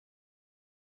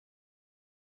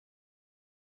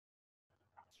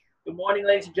Good morning,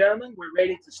 ladies and gentlemen. We're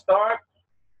ready to start.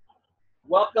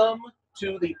 Welcome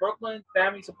to the Brooklyn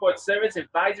Family Support Service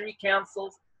Advisory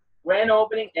Council's grand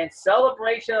opening and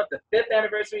celebration of the 5th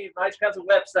anniversary Advisory Council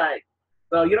website.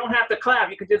 So you don't have to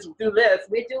clap. You can just do this.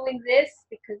 We're doing this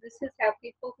because this is how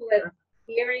people who have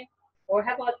hearing or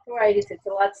have arthritis, it's a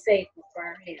lot safer for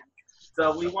our hands.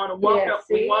 So we want to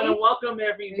welcome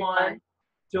everyone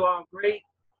to our great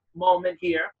moment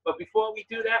here. But before we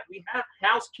do that, we have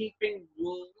housekeeping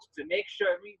rules to make sure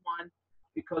everyone,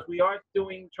 because we are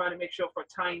trying to make sure for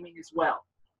timing as well.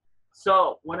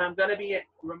 So what I'm going to be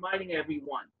reminding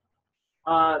everyone,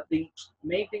 the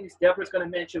main thing is Deborah's going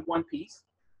to mention one piece.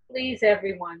 Please,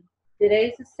 everyone,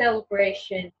 today's a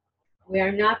celebration. We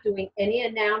are not doing any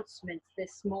announcements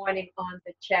this morning on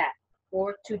the chat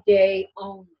for today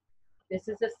only. This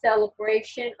is a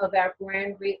celebration of our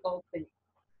grand reopening.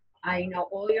 I know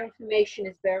all your information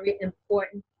is very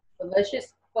important, but let's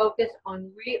just focus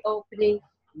on reopening,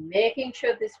 making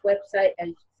sure this website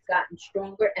has gotten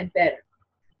stronger and better.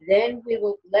 Then we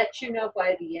will let you know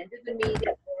by the end of the meeting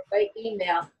or by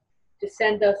email to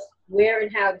send us where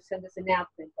and how to send us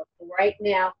announcement. But for right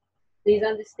now, please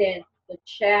understand the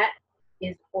chat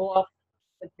is off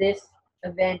for this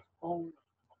event only.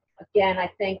 Again, I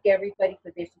thank everybody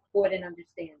for their support and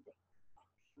understanding.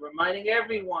 Reminding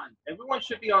everyone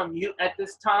should be on mute at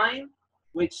this time,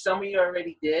 which some of you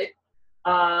already did.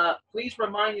 Please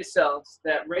remind yourselves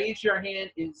that raise your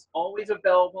hand is always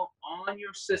available on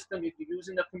your system if you're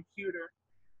using a computer.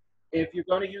 If you're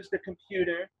going to use the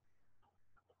computer,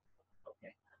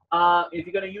 if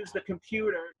you're going to use the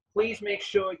computer, please make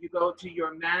sure you go to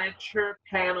your manager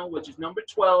panel, which is number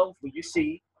 12, where you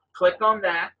see, click on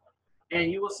that,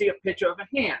 and you will see a picture of a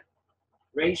hand.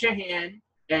 Raise your hand,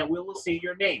 and we will see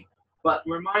your name. But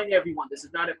remind everyone, this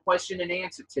is not a question and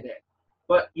answer today.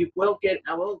 But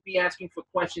I will be asking for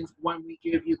questions when we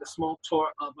give you the small tour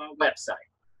of our website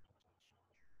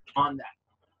on that.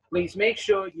 Please make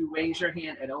sure you raise your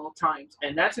hand at all times,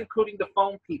 and that's including the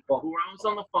phone people. Who are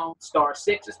on the phone,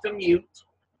 *6 is to mute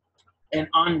and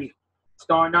unmute.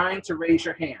 *9 to raise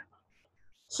your hand.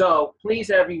 So please,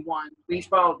 everyone, please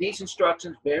follow these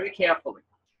instructions very carefully.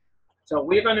 So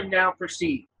we're going to now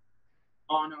proceed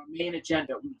on our main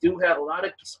agenda. We do have a lot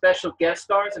of special guest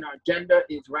stars, and our agenda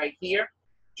is right here.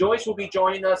 Joyce will be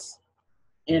joining us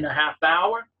in a half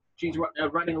hour. She's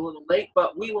running a little late,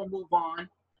 but we will move on.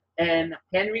 And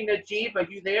Henry Najib, are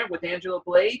you there with Angela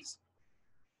Blades?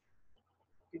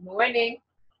 Good morning.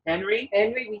 Henry,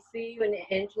 we see you, and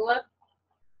Angela.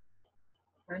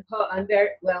 I'm very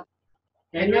well.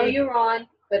 Henry? I know you're on,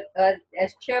 but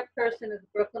as chairperson of the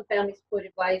Brooklyn Family Support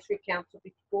Advisory Council,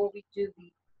 before we do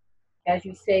the, as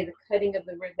you say, the cutting of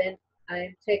the ribbon, I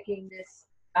am taking this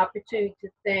opportunity to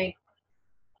thank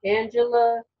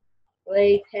Angela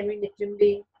Blades, Henry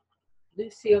Najimbi,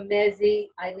 Lucio Mezzi,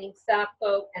 Eileen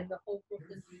Sacco, and the whole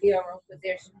Brooklyn Bureau for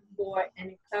their support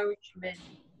and encouragement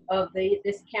of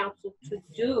this council to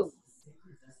do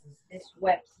this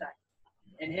website.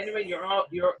 And Henry, you're off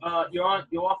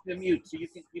the mute, so you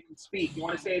can speak. You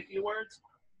want to say a few words,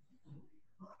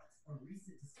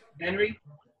 Henry?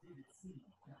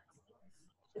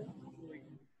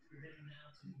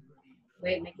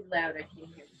 Wait, make it loud. I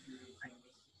can't hear.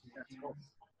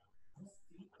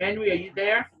 Henry, are you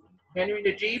there? Henry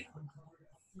Najib?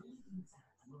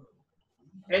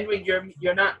 Henry,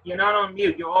 you're not on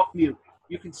mute. You're off mute.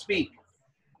 You can speak.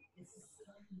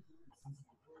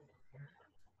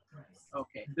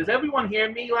 Okay. Does everyone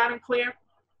hear me loud and clear?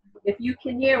 If you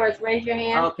can hear us, raise your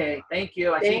hand. Okay. Thank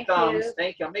you. I see thumbs.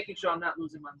 Thank you. I'm making sure I'm not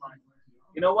losing my mind.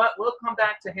 You know what? We'll come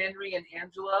back to Henry and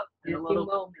Angela in a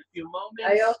few moments.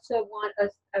 I also want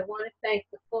to thank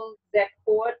the full exec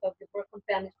board of the Brooklyn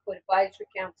Family Support Advisory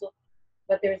Council.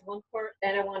 But there's one part,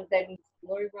 and that means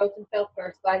Lori Rosenfeld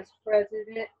first, vice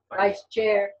president, vice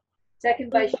chair,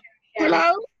 second vice chair.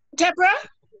 Hello, Deborah?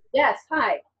 Yes,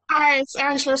 hi. Hi, it's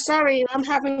Angela. Sorry, I'm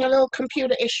having a little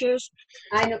computer issues.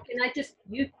 I know. Can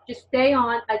you just stay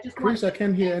on? Chris, I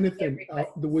can't hear anything.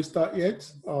 Do we start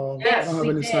yet? Yes, I don't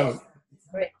have any sound.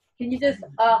 Great. Can you just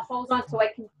hold on so I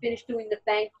can finish doing the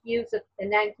thank yous,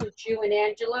 and that includes you and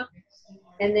Angela,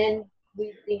 and then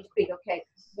we speak. Okay.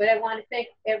 But I want to thank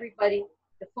everybody,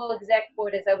 the full exec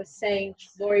board, as I was saying,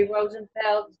 Lori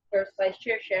Rosenfeld, first vice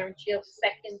chair, Sharon Shields,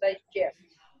 second vice chair,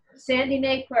 Sandy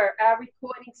Napier, our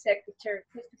recording secretary,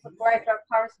 Christopher Bright, our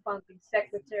corresponding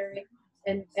secretary,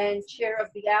 and chair of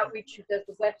the outreach who does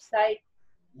the website.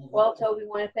 Also, we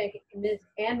want to thank Ms.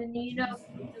 Amanino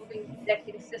for doing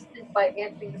executive assistant by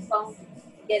answering the phone,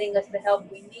 getting us the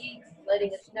help we need,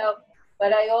 letting us know.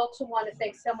 But I also want to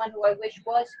thank someone who I wish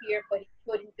was here, but he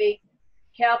couldn't be,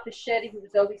 Cal Pachetti, who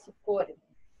was always supportive.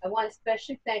 I want to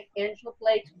especially thank Angela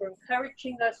Blades for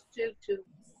encouraging us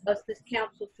this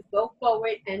council, to go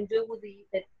forward and do the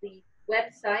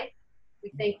website.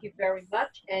 We thank you very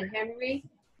much. And Henry,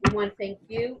 we want to thank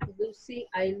you, Lucy,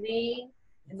 Eileen,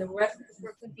 and the rest of the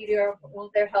Brooklyn DDR for all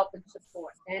their help and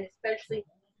support, and especially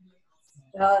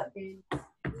in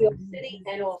New York City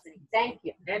and Albany. Thank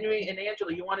you. Henry and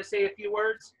Angela, you want to say a few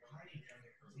words?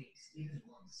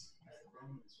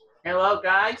 Hello,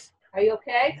 guys. Are you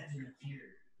okay?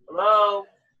 Hello,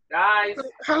 guys.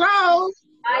 Hello.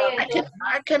 Hi, I Angela.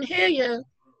 can hear you.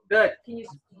 Good. Can you,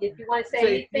 if you want to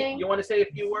say anything? You want to say a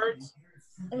few words?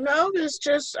 No, it's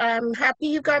just I'm happy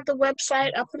you got the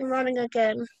website up and running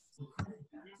again.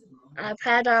 I've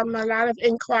had a lot of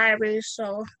inquiries,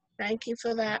 so thank you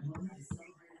for that.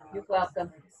 You're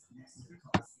welcome.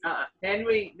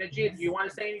 Henry, Najib, do you want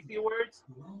to say a few words?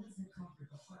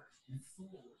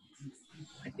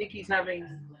 I think he's having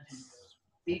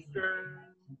speaker.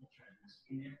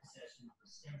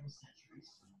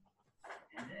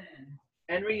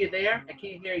 Henry, you there? I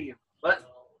can't hear you, but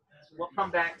we'll come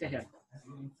back to him.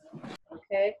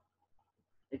 Okay.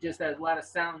 It just has a lot of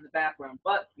sound in the background.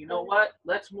 But you know what?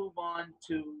 Let's move on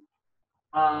to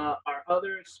our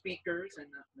other speakers. And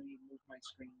let me move my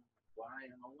screen. Why? I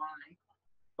don't know why.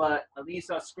 But at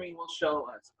least our screen will show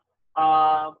us.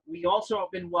 We also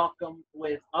have been welcomed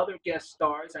with other guest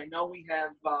stars. I know we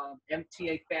have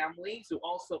MTA Families who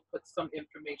also put some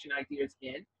information ideas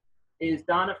in. Is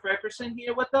Donna Freckerson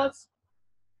here with us?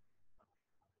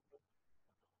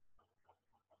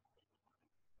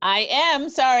 I am,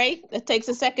 sorry. It takes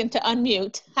a second to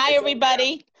unmute. Hi,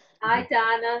 everybody. Hi,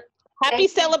 Donna. Happy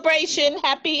celebration.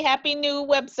 Happy new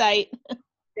website.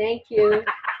 Thank you.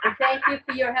 And thank you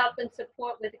for your help and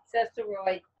support with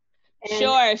Accessoroid. And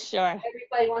Sure.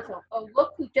 everybody wants to, oh,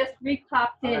 look who just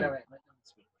re-popped in. All right.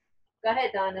 Go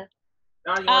ahead, Donna.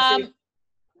 Donna, you want to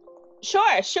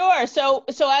say? Sure. So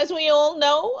as we all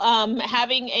know,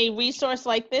 having a resource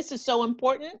like this is so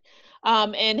important.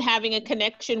 And having a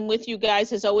connection with you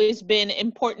guys has always been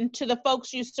important to the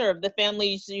folks you serve, the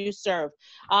families you serve.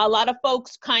 A lot of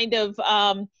folks kind of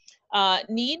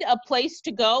need a place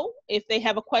to go if they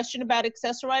have a question about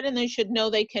Accessorize, and they should know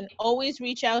they can always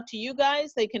reach out to you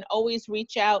guys. They can always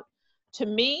reach out to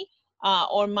me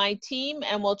or my team,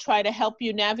 and we'll try to help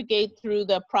you navigate through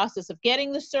the process of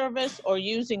getting the service or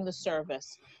using the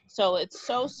service. So it's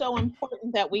so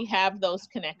important that we have those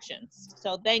connections.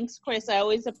 So thanks, Chris. I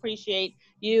always appreciate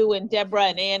you and Deborah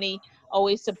and Annie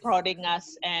always supporting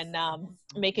us and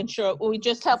making sure. We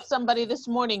just helped somebody this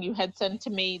morning you had sent to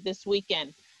me this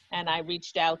weekend, and I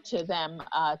reached out to them,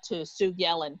 to Sue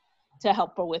Yellen, to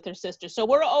help her with her sister. So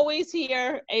we're always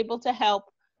here, able to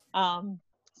help.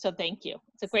 So thank you.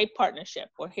 It's a great partnership.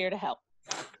 We're here to help.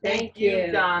 Thank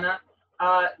you, Donna.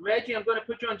 Reggie, I'm going to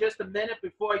put you on just a minute.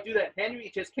 Before I do that,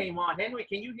 Henry just came on. Henry,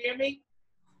 can you hear me?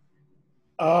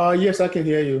 Yes, I can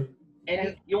hear you.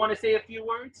 And you want to say a few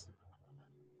words?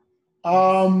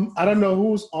 I don't know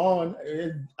who's on.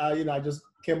 I just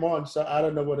came on, so I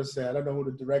don't know what to say. I don't know who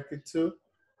to direct it to.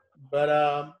 But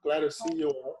I'm glad to see you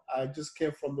all. I just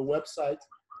came from the website.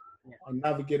 I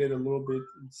navigated a little bit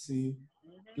and see.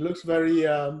 It looks very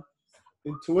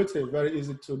intuitive, very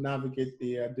easy to navigate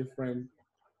the different,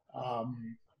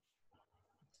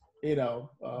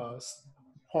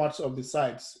 parts of the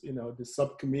sites. The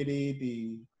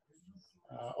subcommittee,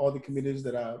 all the committees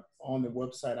that are on the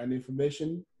website, and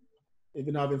information.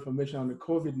 Even have information on the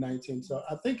COVID-19. So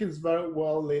I think it's very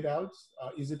well laid out,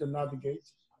 easy to navigate,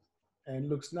 and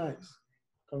looks nice.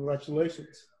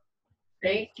 Congratulations.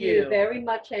 Thank you very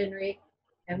much, Henry.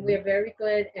 And we're very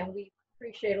glad, and we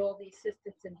appreciate all the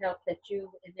assistance and help that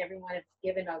you and everyone has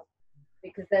given us,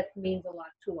 because that means a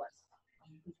lot to us.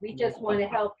 We just want to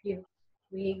help you.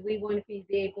 We want to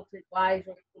be able to advise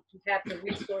or to have the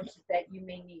resources that you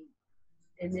may need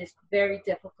in this very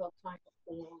difficult time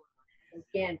for all of us.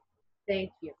 Again,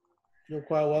 thank you. You're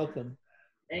quite welcome.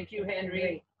 Thank you,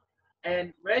 Henry.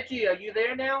 And Reggie, are you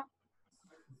there now?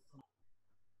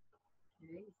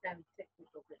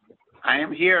 I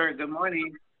am here. Good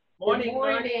morning. Morning.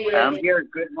 I'm here.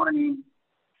 Good morning.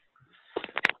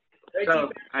 Reggie, So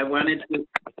I wanted to,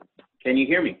 can you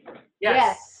hear me?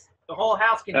 Yes. The whole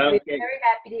house can hear you. We're very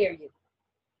happy to hear you.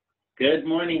 Good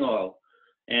morning, all.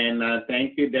 And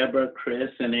thank you, Deborah, Chris,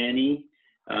 and Annie.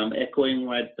 Echoing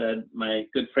what my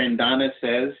good friend Donna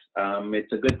says,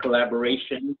 it's a good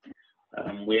collaboration.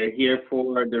 We're here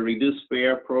for the reduced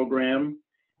fare program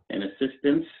and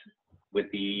assistance with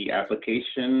the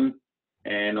application,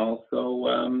 and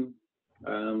also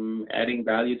adding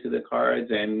value to the cards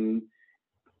and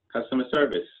customer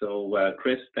service. So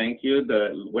Chris, thank you.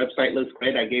 The website looks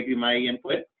great. I gave you my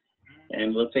input,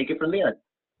 and we'll take it from there.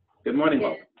 Good morning,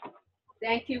 all.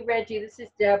 Thank you, Reggie. This is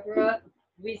Deborah.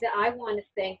 The reason I want to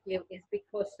thank you is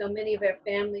because so many of our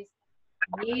families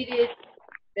needed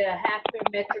the half-fair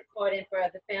Metro card, and for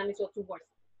other families also who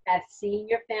have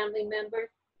senior family members.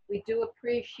 We do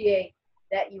appreciate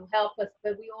that you help us,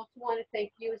 but we also want to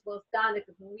thank you as well as Donna,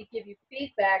 because when we give you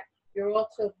feedback, you're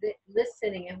also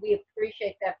listening, and we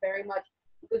appreciate that very much,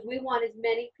 because we want as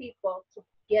many people to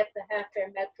get the half-fair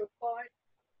Metro card,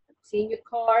 senior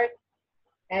card,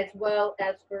 as well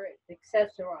as for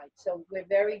accessorize. So we're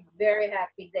very, very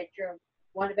happy that you're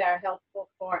one of our helpful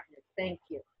partners. Thank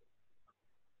you.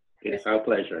 It's our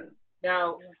pleasure.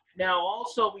 Now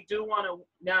also we do want to,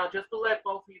 now just to let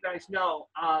both of you guys know,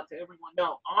 to everyone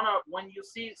know, on our, when you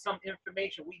see some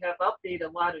information, we have updated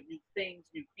a lot of new things,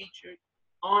 new features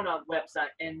on our website,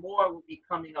 and more will be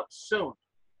coming up soon.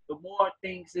 The more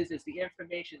things is the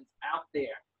information is out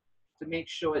there to make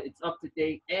sure it's up to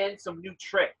date, and some new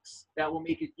tricks that will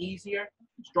make it easier,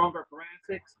 stronger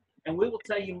graphics, and we will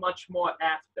tell you much more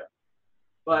after.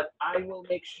 But I will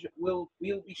make sure we'll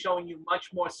be showing you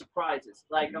much more surprises.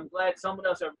 Like, I'm glad some of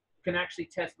us can actually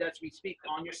test it as we speak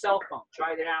on your cell phone.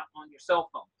 Try it out on your cell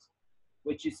phones,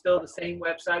 which is still the same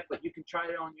website, but you can try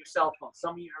it on your cell phone.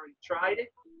 Some of you already tried it.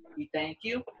 We thank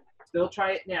you. Still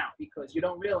try it now, because you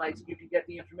don't realize you can get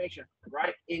the information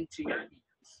right into your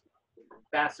emails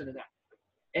faster than that.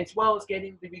 As well as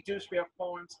getting the reduced fare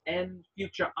forms and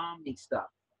future Omni stuff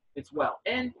as well.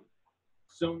 And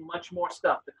soon much more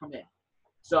stuff to come in.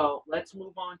 So let's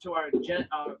move on to our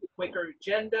quicker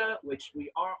agenda, which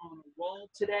we are on a roll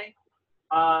today.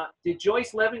 Did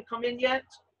Joyce Levin come in yet?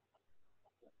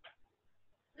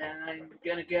 And I'm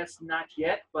gonna guess not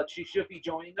yet, but she should be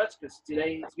joining us, because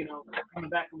today is, coming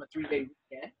back from a 3-day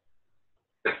weekend.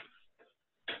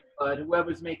 But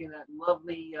whoever's making that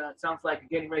lovely, sounds like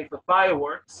getting ready for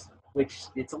fireworks, which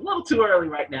it's a little too early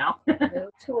right now. A little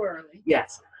too early.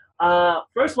 Yes.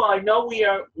 First of all, I know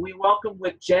we welcome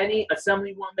with Jenny,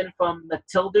 Assemblywoman from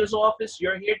Matilda's office.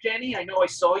 You're here, Jenny. I know I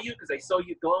saw you because I saw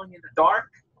you glowing in the dark.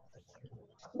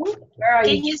 Where are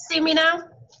Can you see me now?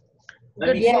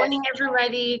 Good Yes. morning,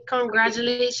 everybody.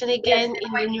 Congratulations again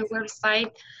in the new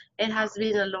website. It has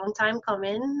been a long time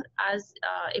coming. As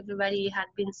everybody had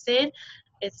been said,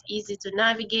 it's easy to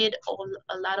navigate,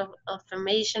 a lot of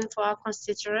information for our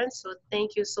constituents. So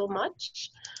thank you so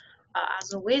much.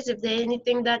 As always, if there's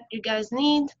anything that you guys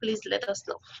need, please let us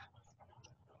know.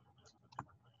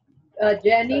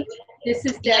 Jenny, this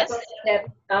is Yes.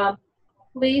 Deborah.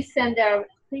 Please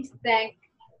thank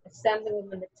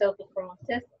Assemblywoman Matilda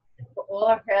Francis for all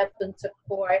her help and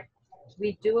support.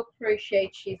 We do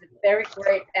appreciate. She's a very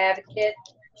great advocate.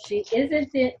 She's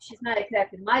not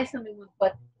exactly my Assemblywoman,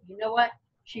 but you know what?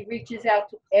 She reaches out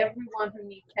to everyone who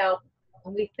needs help,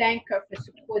 and we thank her for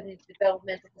supporting the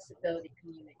developmental disability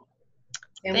community.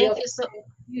 And Thank we'll you so thank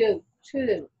you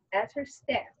too, as her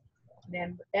staff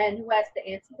member, and who has to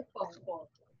answer the phone call.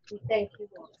 We thank you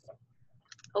also.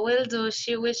 will do.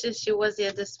 She wishes she was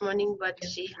here this morning, but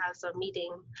she has a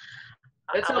meeting.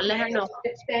 That's I will let her know.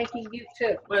 It's thanking you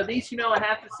too. Well, at least, I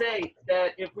have to say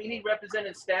that if we need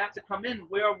representative staff to come in,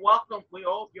 we're welcome.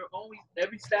 You're always,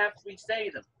 every staff, we say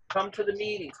to them, come to the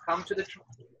meetings, come to the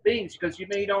things, because you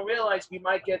don't realize we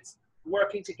might get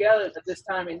working together at this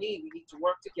time of need. We need to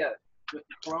work together with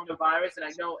the coronavirus, and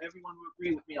I know everyone will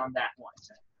agree with me on that one.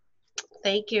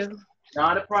 Thank you.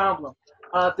 Not a problem.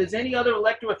 If there's any other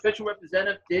elected official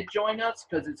representative did join us,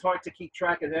 because it's hard to keep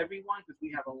track of everyone, because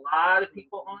we have a lot of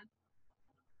people on.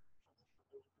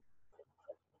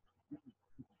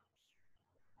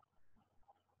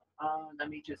 Let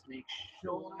me just make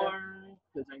sure,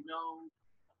 because I know,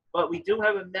 but we do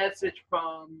have a message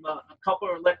from a couple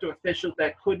of elected officials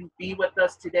that couldn't be with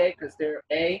us today because they're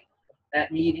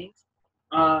at meetings,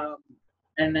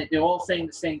 and they're all saying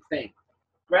the same thing.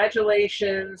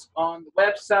 Congratulations on the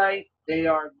website.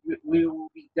 We will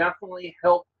be definitely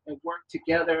help and work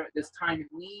together at this time of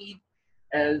need,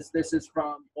 as this is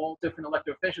from all different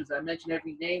elected officials. I mentioned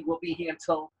every name. We'll be here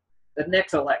until the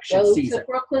next election season. It's a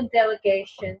Brooklyn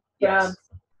delegation from Yes.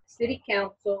 City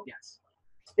Council, Yes.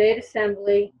 State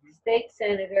Assembly, State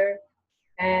Senator,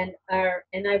 and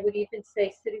I would even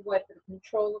say citywide, for the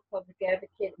Controller, Public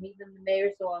Advocate, and even the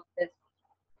Mayor's office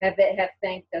have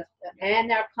thanked us,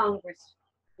 and our Congress.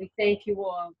 We thank you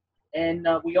all. And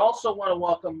we also want to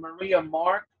welcome Maria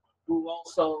Mark, who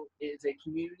also is a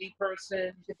community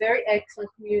person. She's a very excellent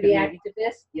community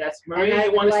activist. Yes, And Maria, I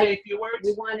you would want to like- say a few words?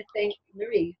 We want to thank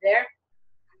Marie. You there?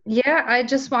 Yeah, I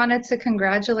just wanted to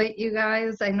congratulate you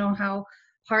guys. I know how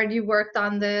hard you worked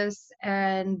on this,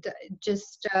 and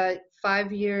just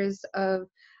 5 years of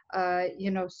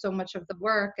so much of the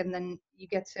work, and then you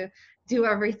get to do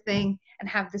everything and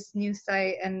have this new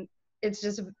site, and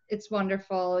it's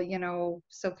wonderful,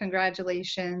 so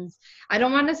congratulations. I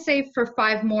don't want to say for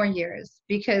 5 more years,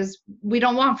 because we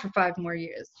don't want for 5 more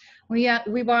years. We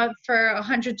want for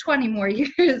 120 more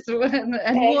years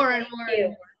and more and more.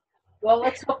 You. Well,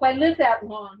 let's hope I live that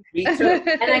long. Me too.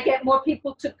 And I get more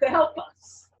people to help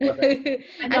us. At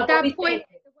but that we point,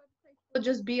 thank you. the website will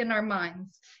just be in our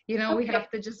minds. We Okay. have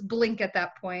to just blink at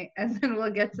that point, and then we'll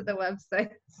get to the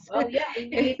website. Well, yeah, we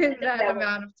need in that that way.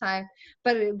 amount of time.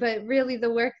 But really,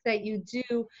 the work that you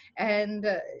do, and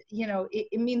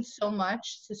it means so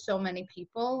much to so many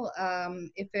people.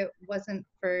 If it wasn't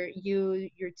for you,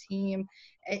 your team,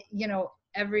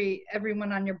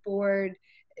 everyone on your board,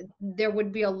 there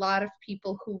would be a lot of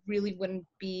people who really wouldn't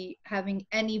be having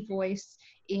any voice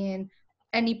in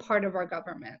any part of our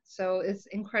government. So it's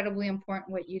incredibly important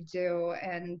what you do,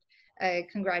 and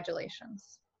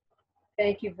congratulations.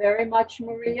 Thank you very much,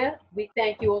 Maria. We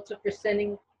thank you also for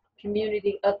sending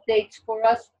community updates for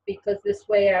us, because this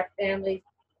way our families,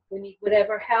 we need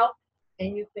whatever help,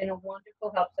 and you've been a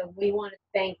wonderful help. So we want to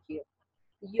thank you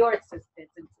for your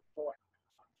assistance and support.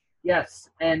 Yes,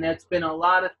 and it's been a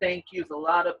lot of thank yous. A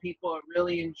lot of people are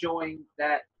really enjoying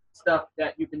that stuff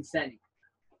that you've been sending.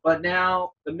 But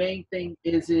now the main thing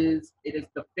is it is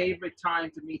the favorite time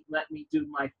to me. Let me do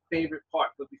my favorite part.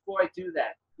 But before I do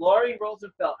that, Lori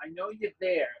Rosenfeld, I know you're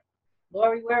there.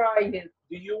 Lori, where are you?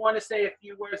 Do you want to say a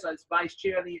few words as vice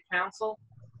chair of the council?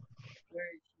 Where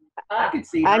is she? I can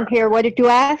see her. I'm here. What did you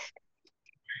ask?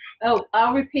 Oh,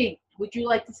 I'll repeat. Would you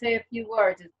like to say a few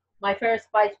words? It's my first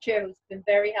vice chair, who's been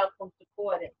very helpful and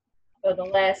supportive for the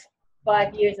last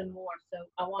 5 years and more. So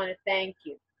I want to thank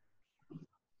you.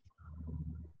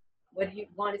 What do you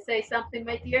want to say something,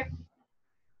 my dear?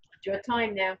 It's your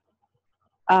time now.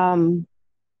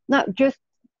 No, just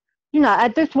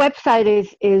at this website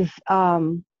is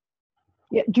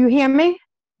do you hear me?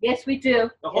 Yes, we do.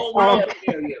 The whole Yes, we world do. can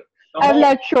hear you. I'm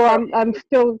not sure. I'm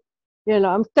still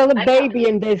I'm still a baby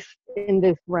in this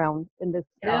round in this.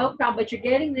 No problem, but you're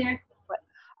getting there.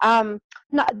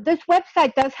 No, this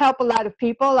website does help a lot of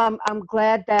people. I'm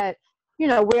glad that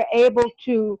we're able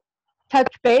to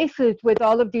touch bases with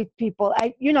all of these people.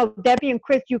 Debbie and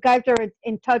Chris, you guys are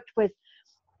in touch with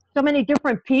so many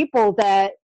different people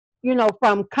that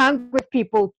from Congress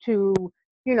people to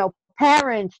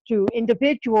parents to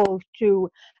individuals to.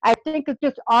 I think it's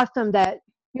just awesome that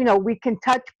we can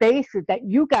touch bases, that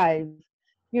you guys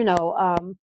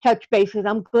touch bases.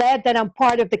 I'm glad that I'm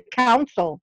part of the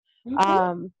council.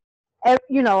 Mhm.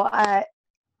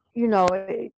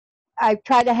 I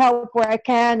try to help where I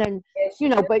can, and Yes, you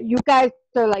do. but you guys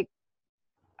are like,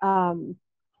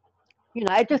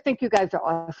 I just think you guys are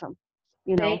awesome.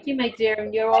 Thank you, my dear,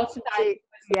 and you're also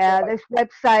Yeah, this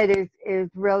website is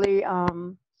really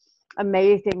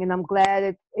amazing, and I'm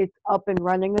glad it's up and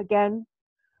running again.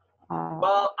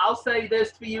 Well, I'll say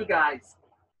this for you guys.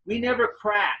 We never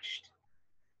crashed.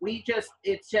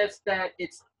 It's just that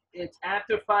it's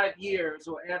after 5 years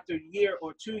or after a year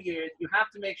or 2 years, you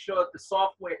have to make sure that the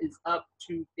software is up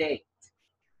to date.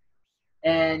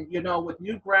 And with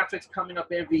new graphics coming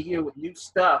up every year with new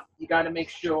stuff, you got to make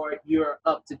sure you're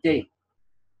up to date.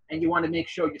 And you want to make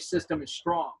sure your system is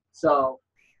strong. So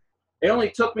it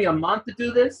only took me a month to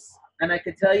do this, and I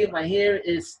can tell you my hair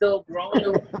is still growing a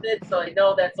little bit, so I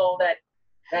know that's all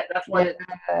that's why.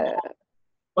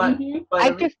 But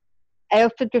I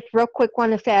also just real quick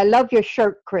want to say I love your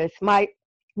shirt, Chris. My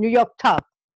New York Tough.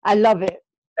 I love it.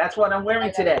 That's what I'm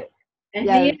wearing today. And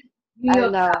Yes, New I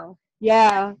York know.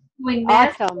 Yeah. doing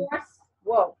mass Awesome. force.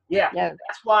 Whoa. Yeah. Yes.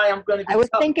 That's why I'm going to be I was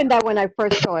tough. thinking that when I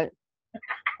first saw it.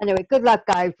 Anyway, good luck,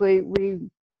 guys. We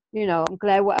I'm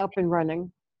glad we're up and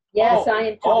running. Yes, I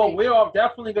am too. Oh, we are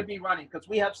definitely going to be running because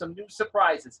we have some new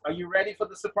surprises. Are you ready for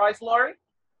the surprise, Lori?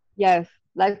 Yes,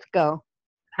 let's go.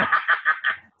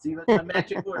 See, that's my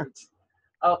magic words.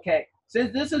 Okay,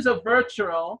 since this is a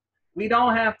virtual, we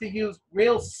don't have to use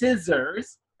real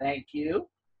scissors. Thank you.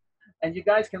 And you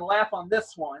guys can laugh on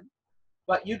this one,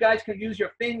 but you guys can use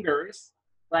your fingers,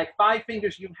 like 5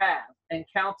 fingers you have, and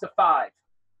count to 5.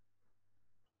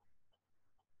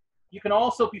 You can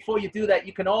also, before you do that,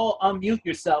 you can all unmute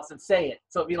yourselves and say it.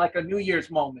 So it'll be like a New Year's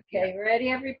moment. Okay, ready,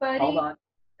 everybody? Hold on.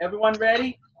 Everyone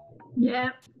ready? Yeah.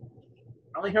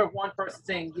 I only heard one person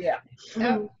saying yeah.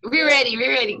 We're ready.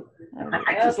 We're ready.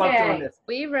 I just love doing this.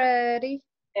 We ready.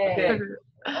 Okay.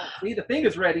 Oh, see, the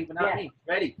finger's ready, but not Yeah. me.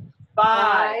 Ready?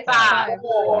 5,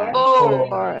 4,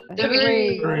 4,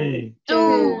 3,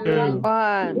 2,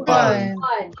 1.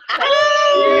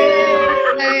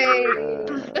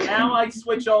 Now I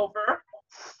switch over.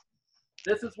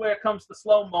 This is where it comes the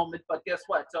slow moment, but guess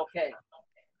what? It's okay.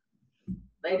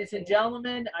 Ladies and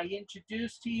gentlemen, I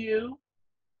introduce to you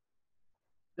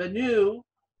the new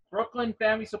Brooklyn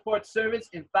Family Support Service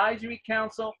Advisory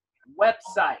Council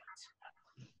website.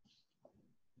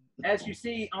 As you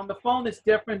see, on the phone it's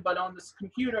different, but on this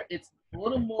computer it's a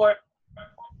little more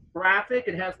graphic.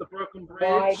 It has the Brooklyn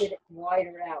Bridge.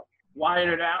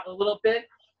 Wider out a little bit,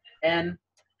 and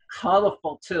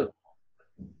colorful too.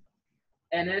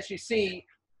 And as you see,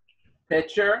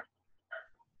 picture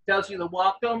tells you the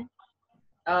welcome.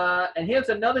 And here's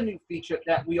another new feature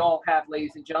that we all have,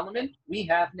 ladies and gentlemen. We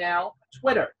have now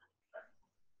Twitter.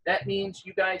 That means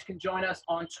you guys can join us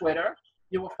on Twitter.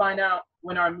 You will find out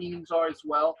when our meetings are as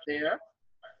well there.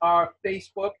 Our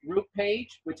Facebook group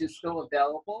page, which is still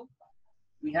available.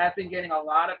 We have been getting a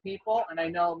lot of people, and I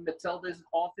know Matilda's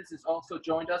office has also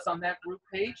joined us on that group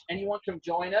page. Anyone can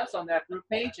join us on that group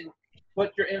page and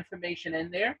put your information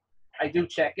in there. I do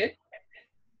check it.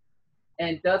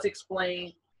 And it does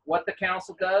explain what the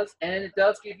council does, and it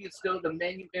does give you still the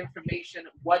menu information,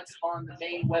 what's on the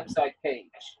main website page.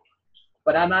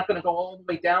 But I'm not going to go all the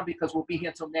way down because we'll be here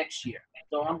until next year.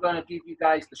 So I'm going to give you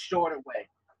guys the shorter way.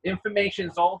 Information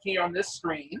is all here on this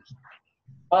screen.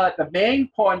 But the main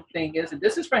important thing is, and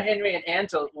this is for Henry and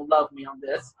Angela will love me on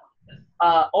this,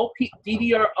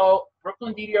 DDRO,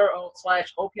 Brooklyn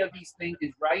DDRO/OPLD's thing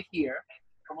is right here.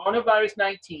 Coronavirus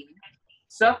 19,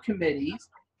 subcommittees,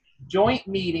 joint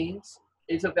meetings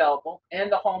is available, and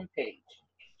the homepage.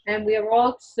 And we are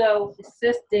also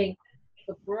assisting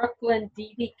the Brooklyn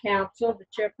DD Council. The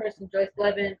chairperson, Joyce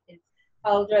Levin, is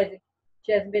apologizing.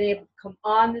 She hasn't been able to come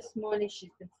on this morning. She's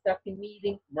been stuck in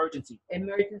meetings.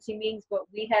 Emergency meetings, but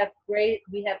we've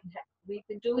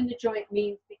been doing the joint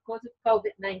meetings because of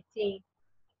COVID-19.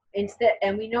 Instead,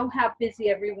 and we know how busy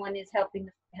everyone is helping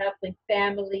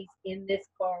families in this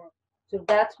borough. So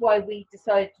that's why we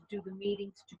decided to do the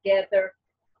meetings together.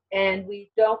 And we're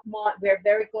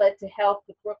very glad to help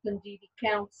the Brooklyn DD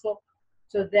Council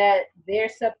so that their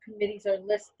subcommittees are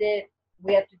listed.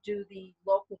 We have to do the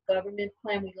local government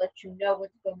plan. We let you know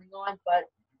what's going on, but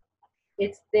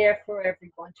it's there for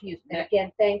everyone to use. And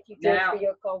again, thank you, Joe, for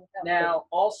your call. Now,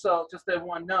 also, just so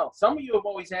everyone knows, some of you have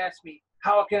always asked me,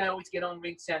 how can I always get on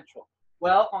Ring Central?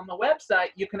 Well, on the website,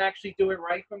 you can actually do it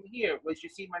right from here, which you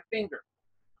see my finger.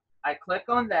 I click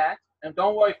on that, and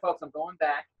don't worry, folks, I'm going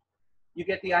back. You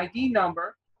get the ID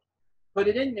number, put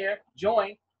it in there,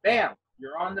 join, bam,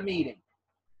 you're on the meeting.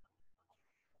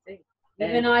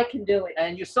 Even I can do it.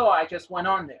 And you saw I just went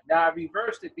on there. Now I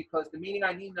reversed it because the meeting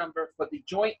ID number for the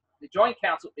joint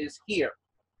council is here.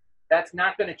 That's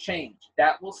not going to change.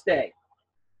 That will stay.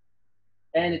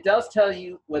 And it does tell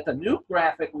you with a new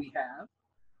graphic we have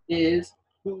is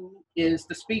who is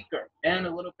the speaker and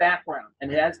a little background.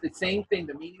 And it has the same thing,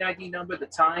 the meeting ID number, the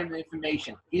time, the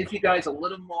information. Gives you guys a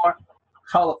little more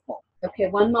colorful. Okay,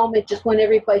 one moment. Just want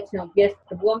everybody to know. Yes,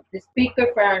 the speaker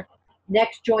for our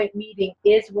next joint meeting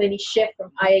is Winnie Schiff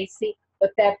from IAC,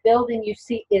 but that building you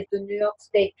see is the New York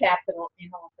State Capitol in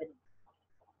Albany.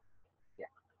 Yeah.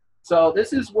 So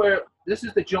this is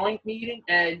the joint meeting,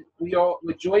 and we are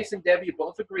with Joyce and Debbie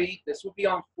both agreed this will be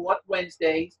on 4th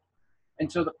Wednesdays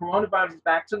until the coronavirus is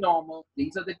back to normal.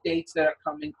 These are the dates that are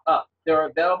coming up. They're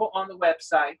available on the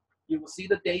website. You will see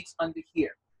the dates under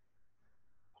here.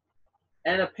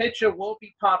 And a picture will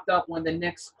be popped up when the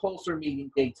next closer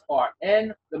meeting dates are.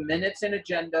 And the minutes and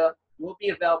agenda will be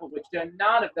available, which they're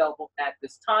not available at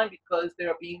this time because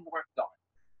they're being worked on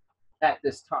at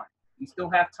this time. We still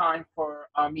have time for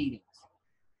our meetings.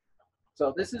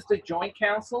 So this is the joint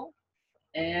council,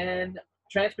 and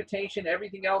transportation,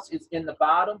 everything else is in the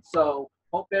bottom. So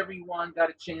hope everyone got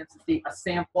a chance to see a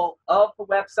sample of the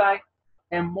website,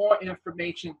 and more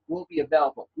information will be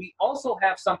available. We also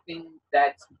have something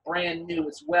that's brand new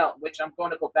as well, which I'm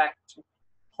going to go back to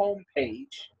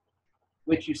homepage,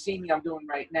 which you see me I'm doing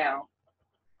right now,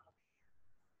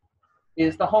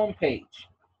 is the homepage.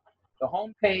 The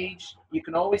homepage, you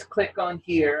can always click on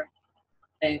here,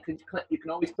 and you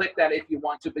can always click that if you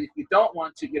want to, but if you don't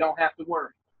want to, you don't have to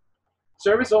worry.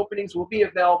 Service openings will be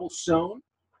available soon.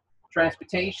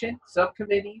 Transportation,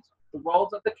 subcommittees, the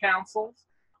roles of the councils,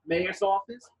 mayor's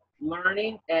office,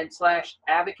 learning and /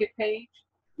 advocate page.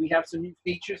 We have some new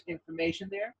features, information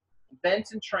there.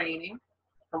 Events and training,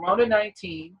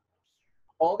 Corona-19,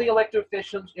 all the elected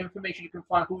officials, information you can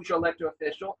find who's your elected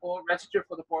official or register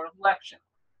for the Board of Election.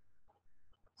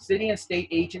 City and state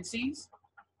agencies,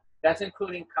 that's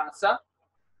including CASA,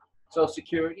 Social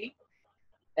Security,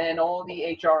 and all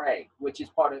the HRA, which is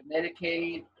part of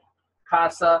Medicaid,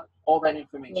 CASA, all that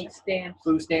information.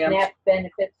 Food stamps, SNAP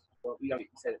benefits. Well, we already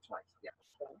said it twice, yeah.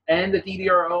 And the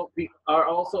DDRO are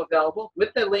also available.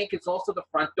 With the link, it's also the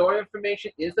front door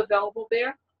information is available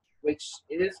there, which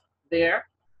is there,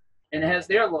 and it has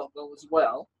their logo as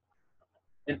well.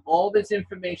 And all this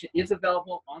information is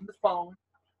available on the phone.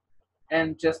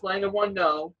 And just letting everyone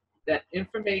know that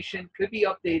information could be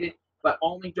updated, but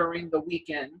only during the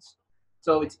weekends.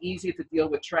 So it's easier to deal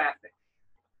with traffic.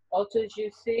 Also, as you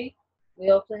see,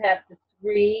 we also have the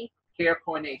 3 Care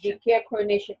coordination. care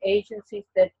coordination agencies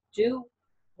that do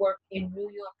work in New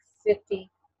York City,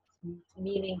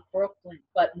 meaning Brooklyn,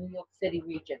 but New York City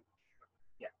region.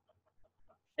 Yeah.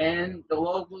 And the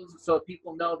logos, so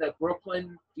people know that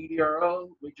Brooklyn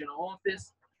DDRO regional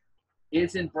office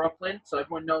is in Brooklyn. So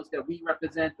everyone knows that we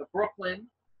represent the Brooklyn.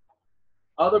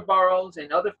 Other boroughs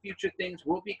and other future things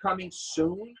will be coming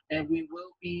soon, and we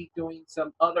will be doing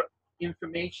some other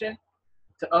information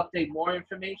to update more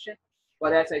information.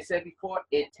 But as I said before,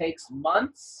 it takes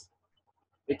months.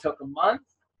 It took a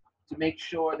month to make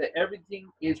sure that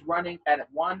everything is running at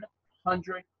 100%.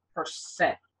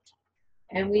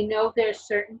 And we know there's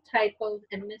certain typos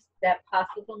and that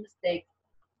possible mistakes.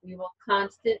 We will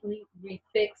constantly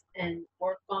refix and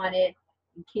work on it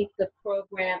and keep the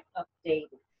program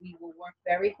updated. We will work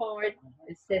very hard.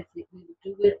 It says that we will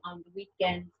do it on the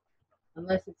weekends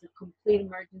unless it's a complete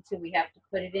emergency. We have to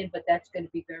put it in, but that's going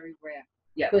to be very rare.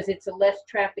 Yeah. Because it's a less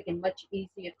traffic and much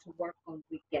easier to work on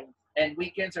weekends. And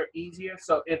weekends are easier.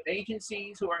 So if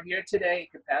agencies who are here today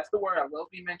can pass the word, I will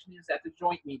be mentioning this at the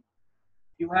joint meeting.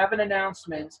 If you have an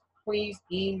announcement, please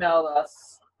email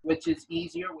us, which is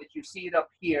easier, which you see it up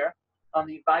here on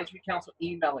the advisory council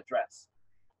email address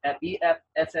at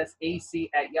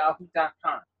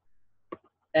bfssac@yahoo.com.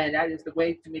 And that is the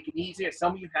way to make it easier.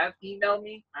 Some of you have emailed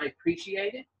me. I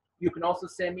appreciate it. You can also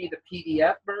send me the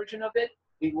PDF version of it.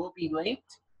 It will be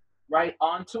linked right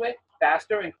onto it,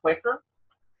 faster and quicker.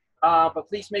 But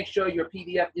please make sure your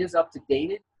PDF is up to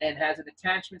date and has an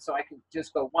attachment so I can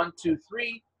just go 1, 2,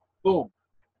 3, boom,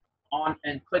 on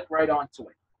and click right onto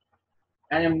it.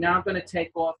 And I'm now going to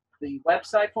take off the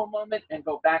website for a moment and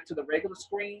go back to the regular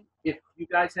screen. If you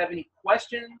guys have any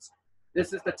questions,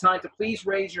 this is the time to please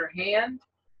raise your hand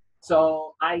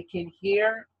so I can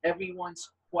hear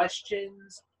everyone's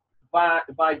questions by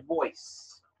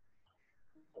voice.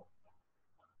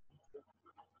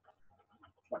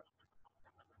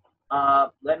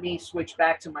 Let me switch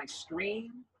back to my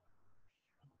screen.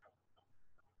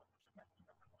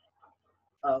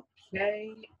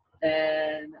 Okay,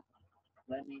 and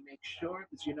let me make sure,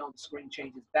 because you know the screen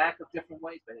changes back of different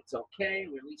ways, but it's okay.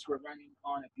 At least we're running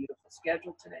on a beautiful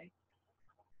schedule today.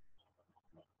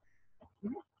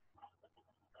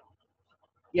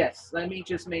 Yes, let me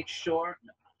just make sure.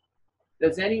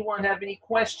 Does anyone have any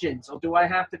questions, or do I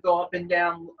have to go up and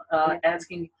down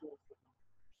asking?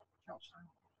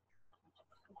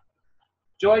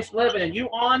 Joyce Levin, you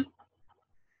on?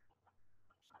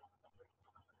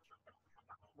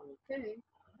 Okay.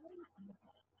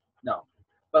 No.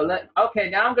 But okay,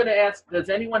 now I'm going to ask, does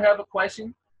anyone have a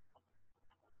question?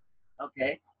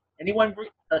 Okay. Anyone?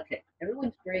 Okay.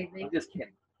 Everyone's breathing. I'm just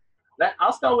kidding.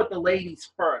 I'll start with the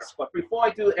ladies first. But before I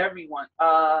do everyone,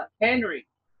 Henry,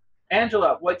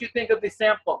 Angela, what do you think of the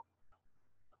sample?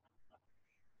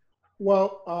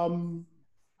 Well,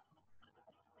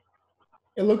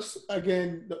 it looks,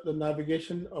 again, the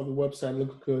navigation of the website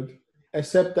looks good,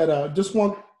 except that just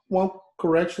one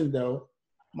correction though.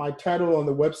 My title on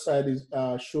the website is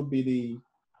should be the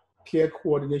Peer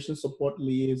Coordination Support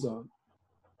Liaison.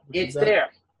 It's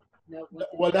there. No,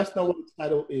 Well, that's not what the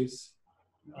title is.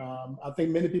 I think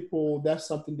many people, that's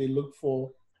something they look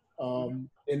for.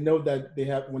 They know that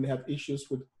when they have issues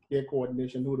with peer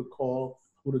coordination, who to call,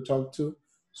 who to talk to.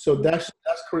 So that's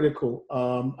critical.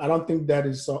 I don't think that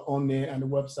is on there on the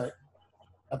website.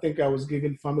 I think I was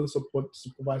given family support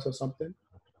supervisor or something.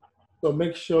 So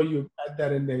make sure you add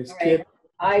that in there. It's right.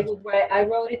 I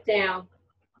wrote it down.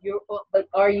 But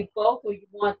are you both, or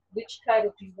which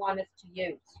title do you want us to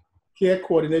use? Care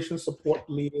Coordination Support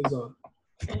Liaison.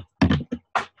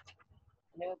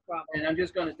 No problem. And I'm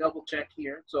just going to double check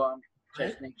here, so I'm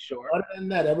just make sure. Other than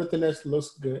that, everything else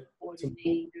looks good.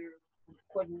 Coordination.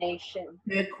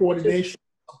 Care Coordination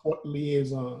Support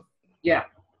Liaison. Yeah.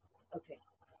 Okay.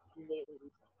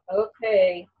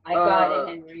 Okay, I got it,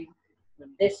 Henry.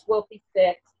 This will be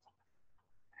fixed.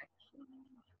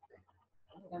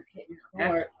 Okay.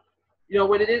 Or, you know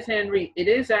what it is, Henry? It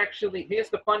is actually, here's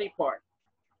the funny part.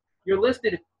 You're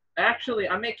listed, actually,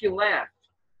 I make you laugh.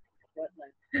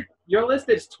 You're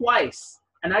listed twice,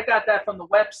 and I got that from the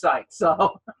website.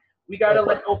 So we got to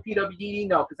let OPWDD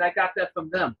know, because I got that from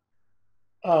them.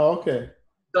 Oh, okay.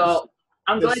 So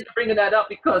I'm glad you're bringing that up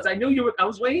because I knew you were. I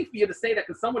was waiting for you to say that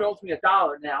because someone owes me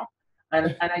 $1 now,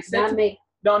 and I said, Not me.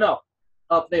 no,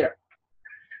 up there.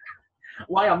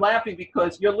 Why I'm laughing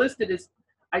because you're listed as.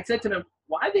 I said to them,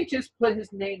 why they just put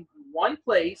his name one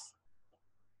place,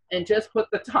 and just put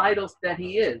the titles that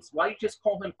he is? Why you just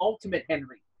call him Ultimate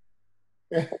Henry?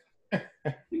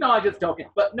 I'm just joking,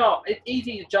 but no, it's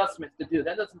easy adjustments to do.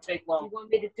 That doesn't take long. You want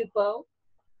me to do both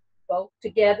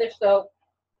together, so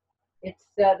it's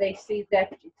they see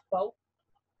that it's both.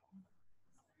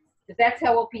 Because that's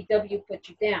how OPW put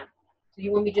you down. So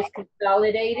you want me to just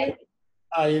consolidate it?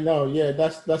 Yeah,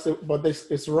 that's it, but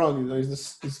it's wrong.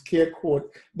 It's care code.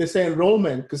 They say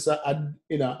enrollment because I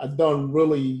don't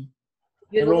really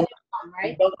You're the enrollment one,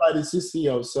 right? done by the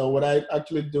CCO. So what I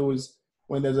actually do is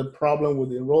when there's a problem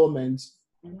with enrollment,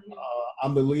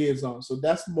 I'm the liaison. So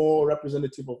that's more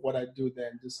representative of what I do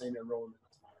than just saying enrollment.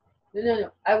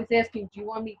 No. I was asking, do you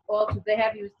want me also? They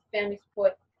have you as the family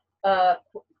support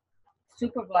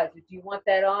supervisor. Do you want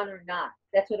that on or not?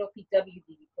 That's what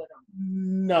OPWD put on.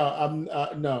 No,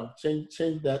 no.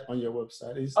 Change that on your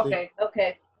website. Okay.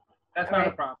 That's All not a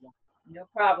right. problem. No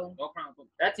problem. No problem.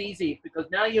 That's easy because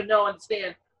now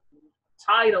understand.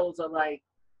 Titles are like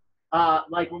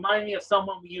remind me of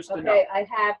someone we used to know. Okay, I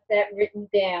have that written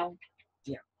down.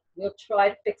 Yeah. We'll try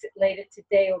to fix it later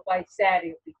today or by Saturday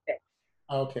it'll be fixed.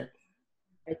 Okay.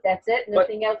 Right, that's it?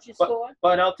 Nothing else you saw?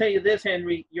 But I'll tell you this,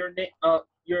 Henry, the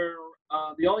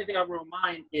only thing I will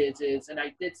remind is, and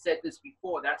I did said this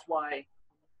before, that's why,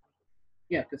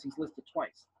 because he's listed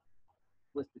twice.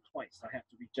 I have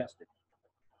to readjust it.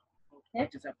 Okay. I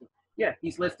just have to,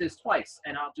 he's listed twice,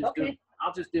 and I'll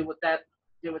just deal with that.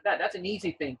 That's an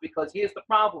easy thing because here's the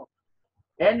problem.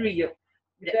 Henry, you're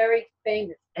very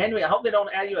famous. Henry, I hope they don't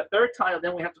add you a third title,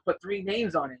 then we have to put 3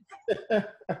 names on it.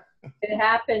 It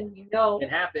happened, It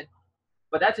happened.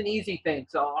 But that's an easy thing.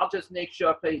 So I'll just make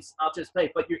sure I'll just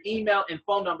pay. But your email and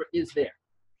phone number is there.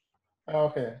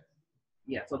 Okay.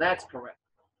 Yeah, so that's correct.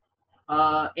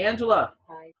 Angela.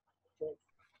 Hi.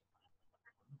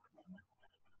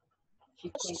 She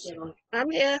can't get on.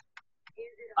 I'm here.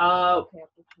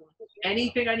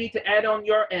 Anything I need to add on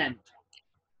your end?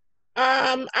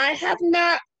 I have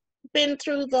not been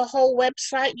through the whole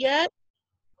website yet.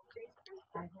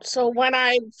 So when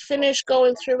I finish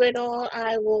going through it all,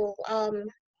 I will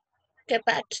get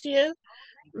back to you.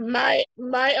 My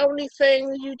only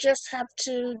thing, you just have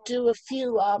to do a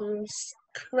few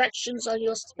corrections on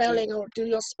your spelling or do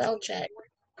your spell check.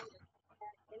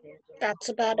 That's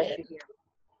about it.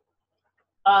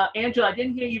 Angela, I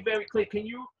didn't hear you very clear.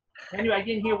 Henry, I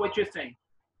didn't hear what you're saying.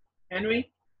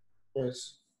 Henry?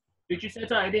 Yes. Did you say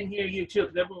something? I didn't hear you too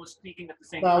because everyone was speaking at the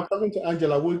same No, time. I'm talking to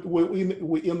Angela.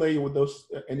 We email you with those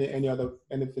any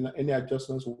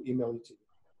adjustments. We'll email it to you.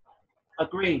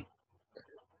 Agreed.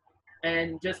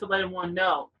 And just to let everyone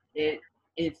know,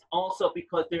 it's also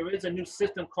because there is a new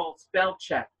system called spell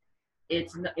check.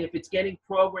 If it's getting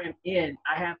programmed in,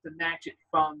 I have to match it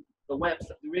from the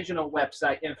website, the original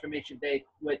website information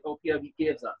what OPW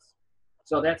gives us.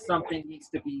 So that's something needs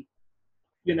to be,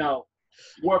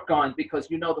 work on because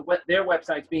their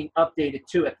website's being updated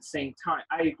too at the same time.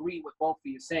 I agree with both of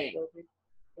you saying.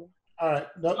 All right,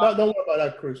 don't worry about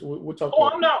that, Chris. We'll talk.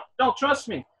 Oh, no, trust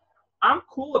me. I'm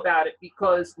cool about it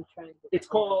because it's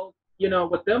called,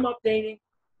 with them updating,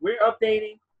 we're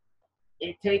updating.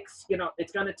 It takes,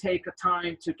 it's going to take a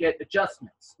time to get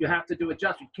adjustments. You have to do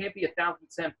adjustments. You can't be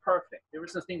 1,000% perfect. There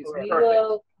is such thing as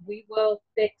perfect. We will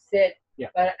fix it. Yeah.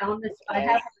 But I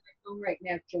have it on right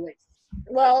now, Joyce.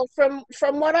 Well, from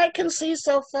what I can see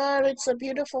so far, it's a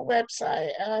beautiful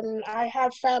website, and I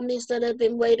have families that have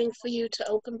been waiting for you to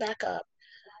open back up.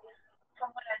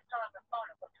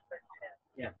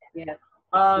 Yeah.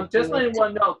 Just letting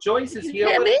everyone know, Joyce is here.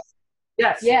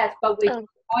 Yes. Yes, but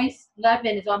Joyce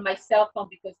Levin is on my cell phone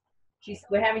because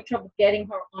we're having trouble getting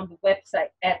her on the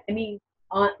website.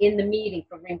 In the meeting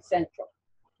for Ring Central.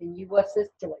 Can you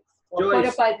assist Joyce? Or put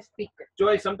her by the speaker.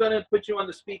 Joyce, I'm going to put you on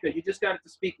the speaker. You just got to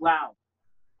speak loud.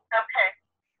 Okay.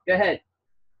 Go ahead.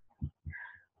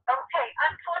 Okay.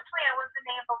 Unfortunately, I wasn't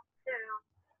able to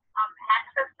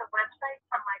access the website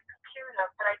from my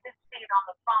computer, but I did see it on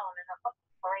the phone, and it looks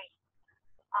great.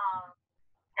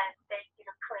 And thank you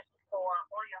to Chris for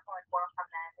all your hard work on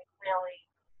that. It really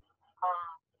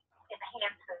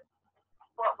enhances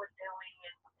what we're doing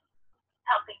and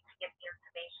helping to get the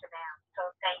information out. So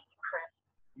thank you, Chris.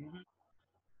 Mm-hmm.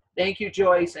 Thank you,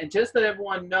 Joyce. And just to let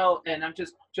everyone know, and I'm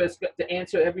just to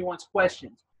answer everyone's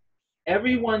questions,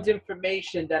 everyone's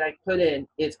information that I put in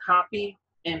is copy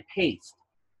and paste.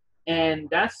 And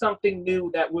that's something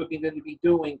new that we're going to be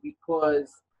doing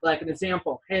because, like an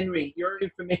example, Henry, your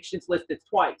information's listed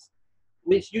twice.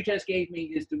 which you just gave me,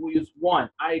 is to use one.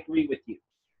 I agree with you.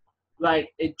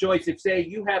 Like, Joyce, if say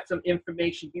you have some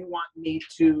information you want me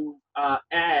to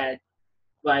add,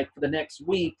 like for the next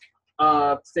week,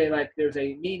 say like there's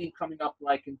a meeting coming up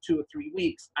like in 2 or 3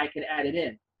 weeks, I can add it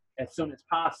in as soon as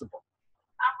possible.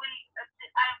 I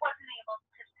wasn't able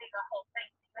to see the whole thing.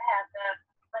 You have the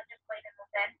legislative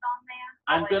event on there.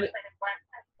 I'm gonna. Legislative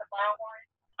breakfast, the bar wine.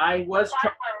 I was.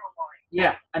 Bar wine.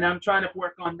 Yeah, and I'm trying to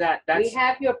work on that. We That's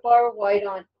have your borough white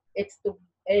on, it's the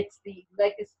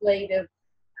legislative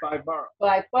by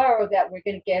borough that we're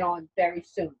gonna get on very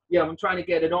soon. Yeah, I'm trying to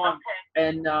get it on, Okay.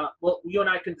 and well, you and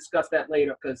I can discuss that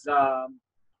later because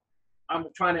I'm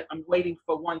waiting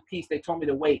for one piece. They told me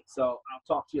to wait, so I'll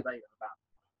talk to you later about it.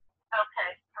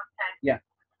 Okay. Yeah,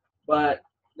 but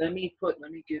let me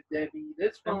give Debbie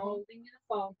this I'm phone. holding your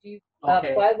phone. Do you,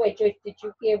 Okay. by the way, Joyce, did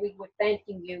you hear we were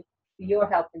thanking you for your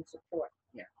help and support?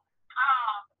 Yeah.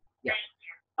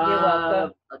 You're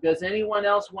welcome. Does anyone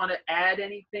else want to add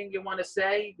anything you want to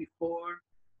say before?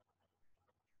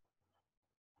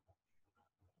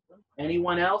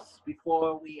 Anyone else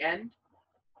before we end?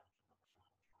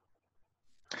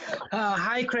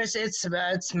 Hi, Chris.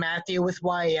 It's Matthew with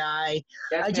YI. Yes,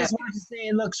 I just Matthew. wanted to say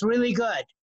it looks really good.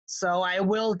 So I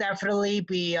will definitely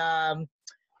be,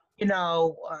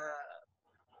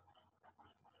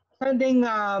 sending.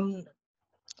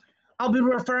 I'll be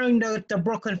referring to the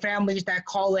Brooklyn families that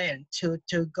call in to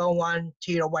go on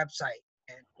to your website.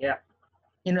 And, Yeah.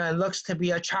 it looks to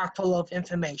be a chock full of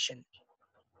information.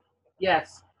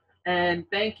 Yes, and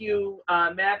thank you,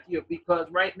 Matthew, because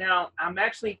right now I'm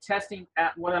actually testing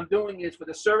at what I'm doing is for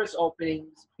the service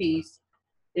openings piece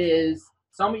is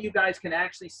some of you guys can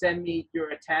actually send me your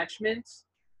attachments.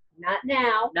 Not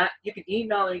now. You can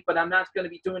email me, but I'm not going to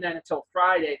be doing that until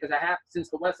Friday because since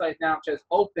the website is now just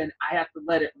open, I have to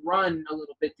let it run a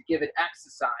little bit to give it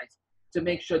exercise to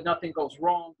make sure nothing goes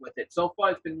wrong with it. So far,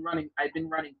 I've been running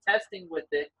testing with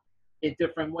it in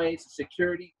different ways,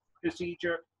 security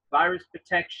procedure, virus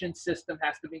protection system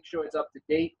has to make sure it's up to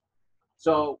date.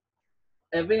 So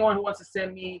everyone who wants to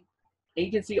send me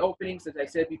agency openings, as I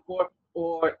said before,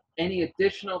 or any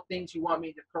additional things you want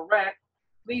me to correct,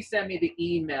 please send me the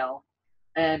email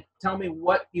and tell me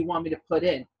what you want me to put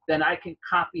in. Then I can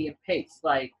copy and paste.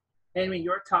 Like, Henry,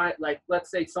 your time, like,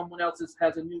 let's say someone else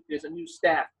there's a new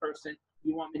staff person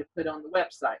you want me to put on the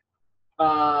website.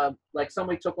 Like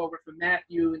somebody took over from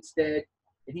Matthew instead,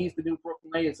 and he's the new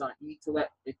Brooklyn liaison. You need to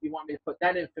if you want me to put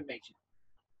that information.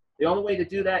 The only way to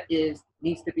do that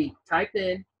needs to be typed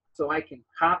in so I can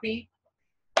copy,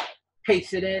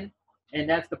 paste it in, and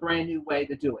that's the brand new way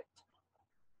to do it.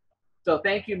 So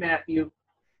thank you, Matthew.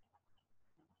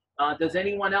 Does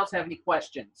anyone else have any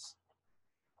questions?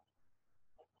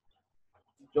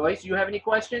 Joyce, you have any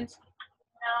questions? No.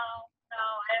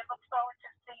 I look forward to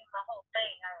seeing the whole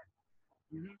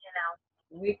thing.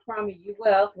 We promise you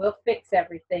will. We'll fix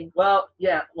everything. Well,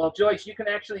 yeah. Well, Joyce, you can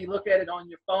actually look at it on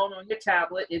your phone, on your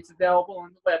tablet. It's available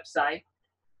on the website.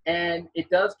 And it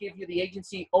does give you the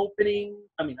agency opening,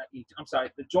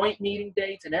 the joint meeting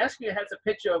dates. And actually it has a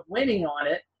picture of Winnie on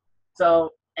it.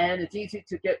 So, and it's easy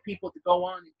to get people to go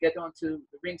on and get onto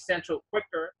the Ring Central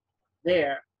quicker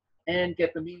there and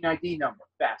get the meeting ID number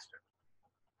faster.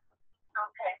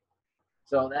 Okay.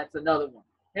 So that's another one.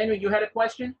 Henry, you had a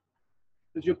question?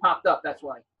 Because you popped up, that's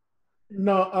why.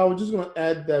 No, I was just going to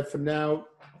add that for now,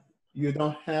 you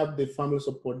don't have the family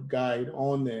support guide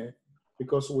on there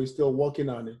because we're still working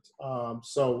on it.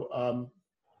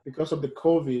 Because of the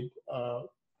COVID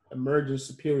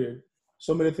emergency period,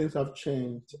 so many things have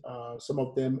changed. Some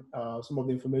of the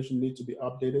information need to be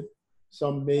updated.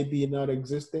 Some may be not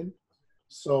existing.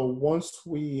 So once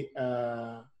we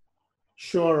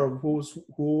sure of who's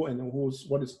who and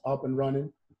what is up and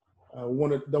running, don't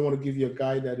want to give you a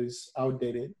guide that is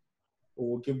outdated.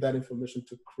 We'll give that information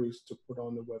to Chris to put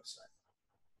on the website.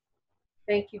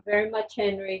 Thank you very much,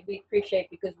 Henry. We appreciate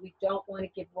it because we don't want to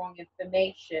give wrong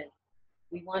information.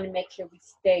 We want to make sure we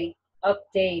stay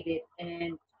updated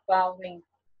and following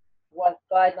what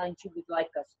guidelines you would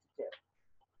like us to do.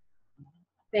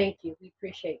 Thank you. We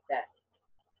appreciate that.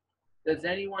 Does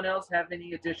anyone else have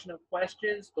any additional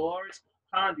questions? Doris,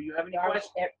 Tom, do you have any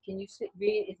questions? Can you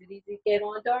read? Is it easy to get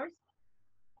on, Doris?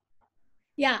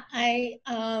 Yeah, I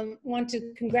want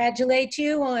to congratulate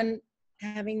you on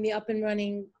having the up and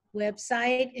running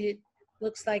website. It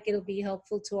looks like it'll be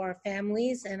helpful to our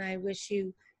families, and I wish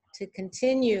you to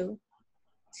continue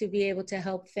to be able to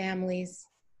help families.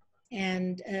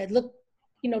 And look,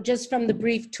 just from the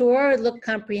brief tour, it looked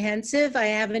comprehensive. I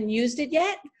haven't used it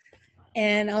yet,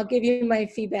 and I'll give you my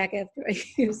feedback after I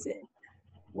use it.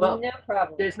 Well, No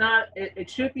problem. there's not, it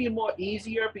should be more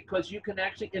easier because you can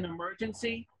actually, in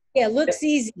emergency, Yeah, it looks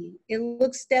easy. It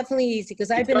looks definitely easy because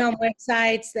I've been on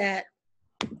websites that,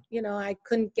 you know, I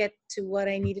couldn't get to what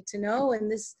I needed to know,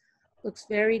 and this looks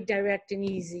very direct and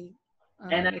easy.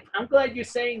 and I'm glad you're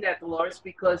saying that, Dolores,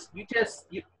 because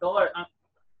Dolores,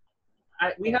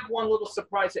 we have one little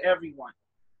surprise to everyone.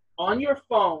 On your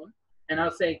phone, and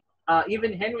I'll say,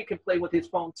 even Henry can play with his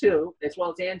phone too, as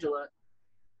well as Angela.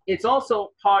 It's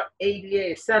also part ADA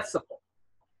accessible,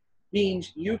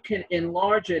 means you can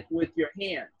enlarge it with your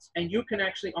hands, and you can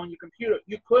actually, on your computer,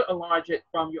 you could enlarge it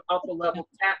from your upper level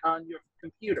tap on your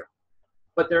computer.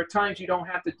 But there are times you don't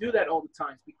have to do that all the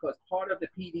times because part of the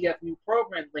PDF new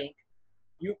program link,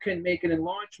 you can make an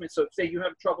enlargement. So say you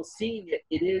have trouble seeing it,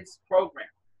 it is programmed.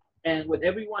 And with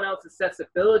everyone else's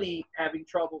accessibility having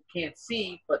trouble, can't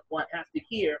see, but has to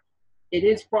hear, it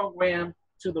is programmed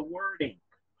to the wording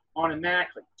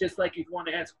automatically. Just like if you want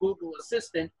to ask Google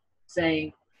Assistant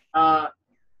saying, how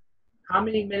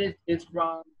many minutes is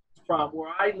from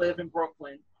where I live in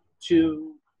Brooklyn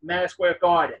to Madison Square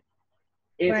Garden?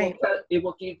 It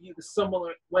will give you the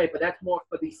similar way, but that's more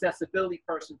for the accessibility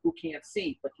person who can't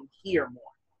see but can hear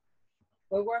more.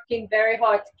 We're working very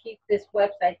hard to keep this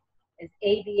website as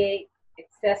ADA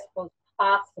accessible as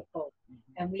possible.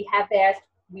 And we have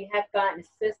gotten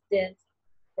assistance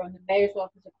from the Mayor's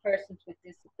Office of Persons with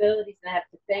Disabilities, and I have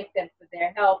to thank them for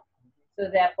their help so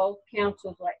that both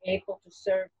councils are able to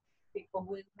serve people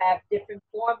who have different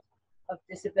forms of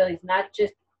disabilities, not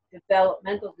just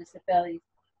developmental disabilities,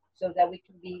 so that we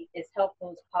can be as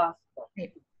helpful as possible.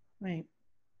 Right.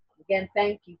 Again,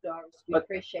 thank you, Doris. We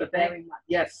appreciate it very much.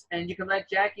 Yes, and you can let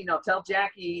Jackie know. Tell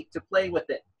Jackie to play with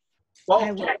it.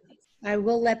 I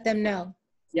will let them know.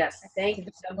 Yes. Thank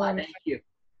you so much. Thank you.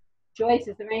 Joyce,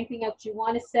 is there anything else you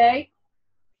want to say?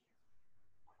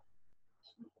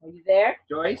 Are you there?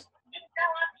 Joyce? No,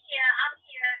 I'm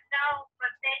here. No,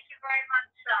 but thank you very much.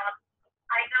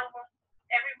 I know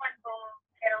everyone will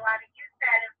get a lot of use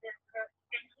out of this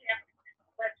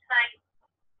website,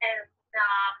 and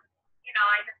you know,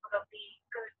 I know it'll be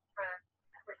good for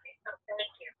everything. So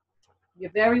thank you.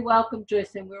 You're very welcome,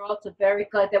 Joyce, and we're also very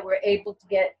glad that we're able to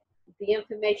get the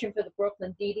information for the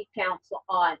Brooklyn DD Council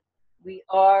on. We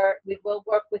will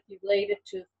work with you later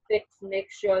to make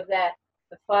sure that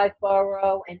the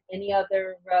 5-borough and any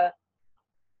other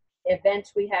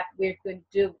events we're going to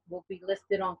do will be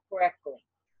listed on correctly.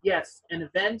 Yes, an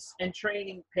events and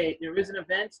training page. There is an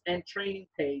events and training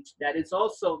page that is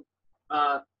also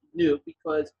new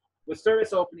because with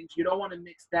service openings, you don't want to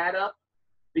mix that up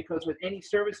because with any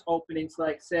service openings,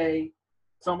 like say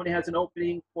somebody has an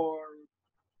opening for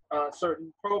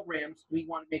certain programs, we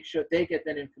want to make sure they get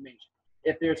that information.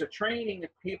 If there's a training,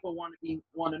 if people want to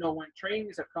know when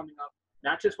trainings are coming up,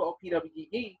 not just for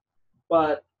OPWDD,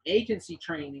 but agency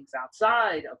trainings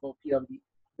outside of OPWDD,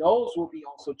 those will be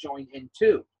also joined in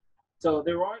too. So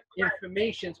there are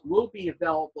informations will be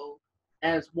available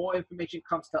as more information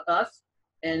comes to us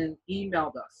and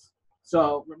emailed us.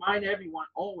 So remind everyone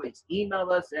always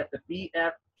email us at the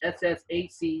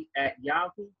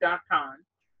bfssac@yahoo.com.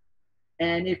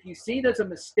 And if you see there's a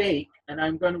mistake, and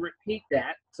I'm going to repeat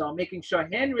that, so I'm making sure,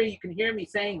 Henry, you can hear me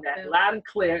saying that loud and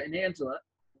clear, and Angela,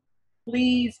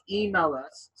 please email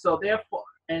us. So therefore,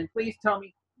 and please tell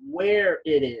me where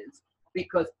it is,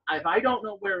 because if I don't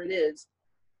know where it is,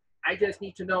 I just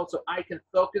need to know so I can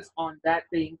focus on that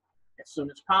thing as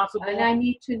soon as possible. And I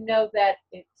need to know that,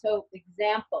 so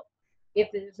example,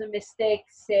 if there's a mistake,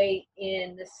 say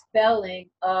in the spelling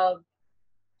of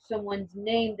someone's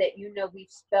name that you know we've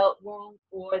spelled wrong,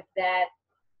 or that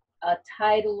a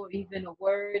title or even a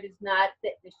word is not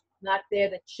there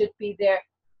that should be there,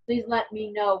 please let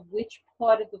me know which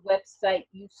part of the website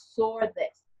you saw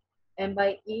this. And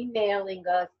by emailing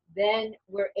us, then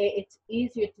it's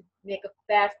easier to make a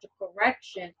faster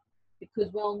correction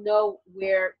because we'll know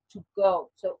where to go.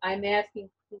 So I'm asking,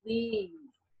 please.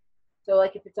 So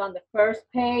like if it's on the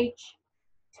first page,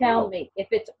 tell me.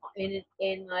 If it's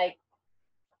in like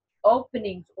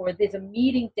openings or there's a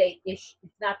meeting date, it's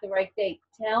not the right date,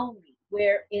 tell me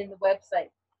where in the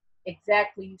website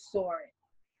exactly you saw it.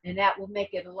 And that will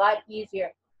make it a lot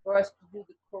easier for us to do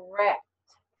the correct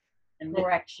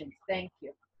corrections. Thank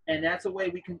you. And that's a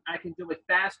way I can do it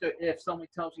faster if someone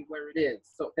tells me where it is,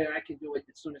 so that I can do it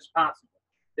as soon as possible.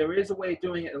 There is a way of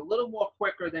doing it a little more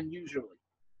quicker than usually.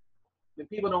 When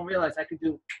people don't realize I can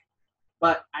do,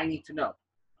 but I need to know.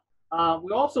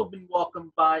 We've also been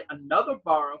welcomed by another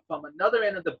borough from another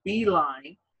end of the B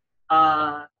line,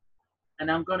 and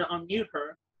I'm going to unmute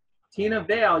her. Tina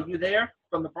Vale, you there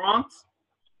from the Bronx?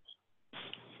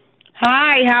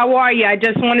 Hi, how are you? I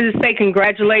just wanted to say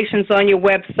congratulations on your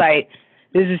website.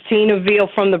 This is Tina Veal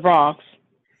from the Bronx.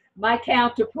 My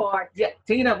counterpart. Yeah,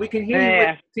 Tina, we can hear you.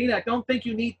 Yeah. Tina, I don't think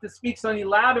you need to speak any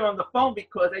louder on the phone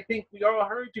because I think we all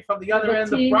heard you from the other But end of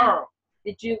the Tina, borough.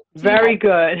 Did you? Very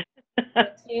good.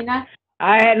 Tina?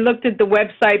 I had looked at the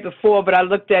website before, but I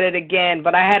looked at it again.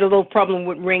 But I had a little problem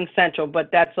with Ring Central, but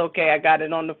that's okay. I got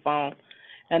it on the phone,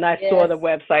 and I saw the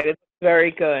website. It's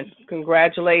very good.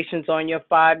 Congratulations on your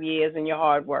 5 years and your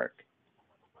hard work.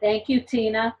 Thank you,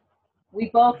 Tina.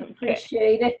 We both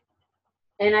appreciate it.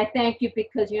 And I thank you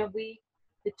because, you know,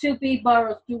 the two B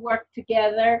boroughs do work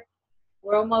together.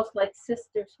 We're almost like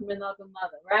sisters from another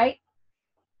mother, right?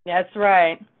 That's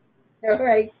right. All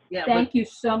right. Yeah, Thank you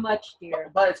so much,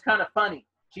 dear. But it's kind of funny.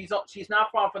 She's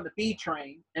not far from the B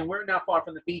train, and we're not far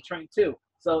from the B train too.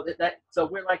 So so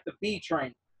we're like the B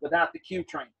train without the Q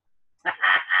train.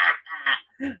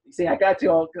 You see, I got you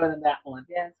all good in that one.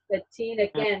 Yes, but Tina,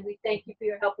 again, we thank you for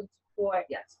your help and support.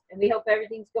 Yes. And we hope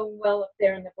everything's going well up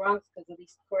there in the Bronx because of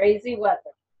this crazy weather.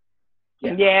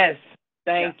 Yeah. Yes.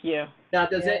 Thank you. Now,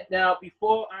 now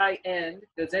before I end,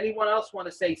 does anyone else want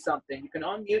to say something? You can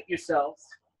unmute yourselves.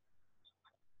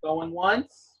 Going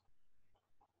once.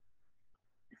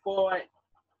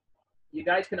 You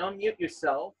guys can unmute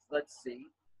yourself. Let's see.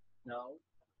 No.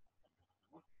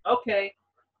 Okay.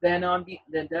 Then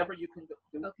Deborah, you can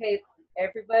go. Okay,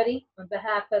 everybody, on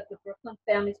behalf of the Brooklyn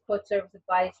Family Support Service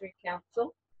Advisory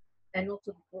Council and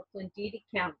also the Brooklyn Deedy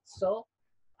Council,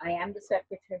 I am the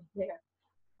secretary there.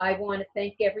 I want to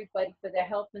thank everybody for their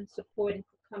help and support and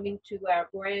for coming to our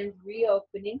grand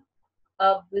reopening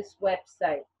of this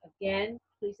website. Again,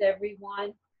 please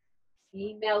everyone,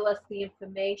 email us the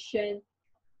information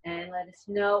and let us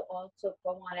know. Also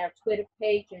go on our Twitter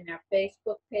page and our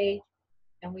Facebook page.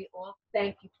 And we all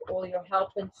thank you for all your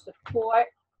help and support.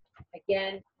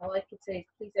 Again, all I can say is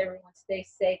please everyone stay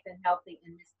safe and healthy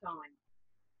in this time.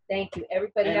 Thank you.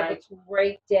 Everybody And have a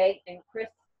great day. And Chris,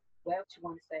 what else you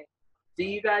want to say? See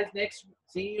you guys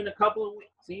see you in a couple of weeks.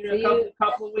 See you in a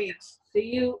couple of weeks.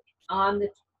 See you by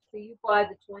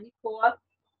the 24th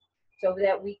so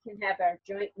that we can have our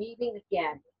joint meeting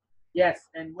again. Yes,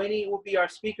 and Winnie will be our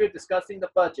speaker discussing the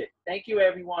budget. Thank you,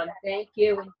 everyone. Thank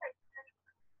you.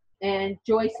 And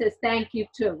Joyce says thank you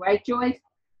too. Right, Joyce? Yes,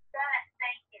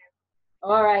 thank you.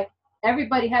 All right.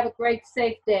 Everybody have a great,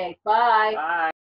 safe day. Bye. Bye.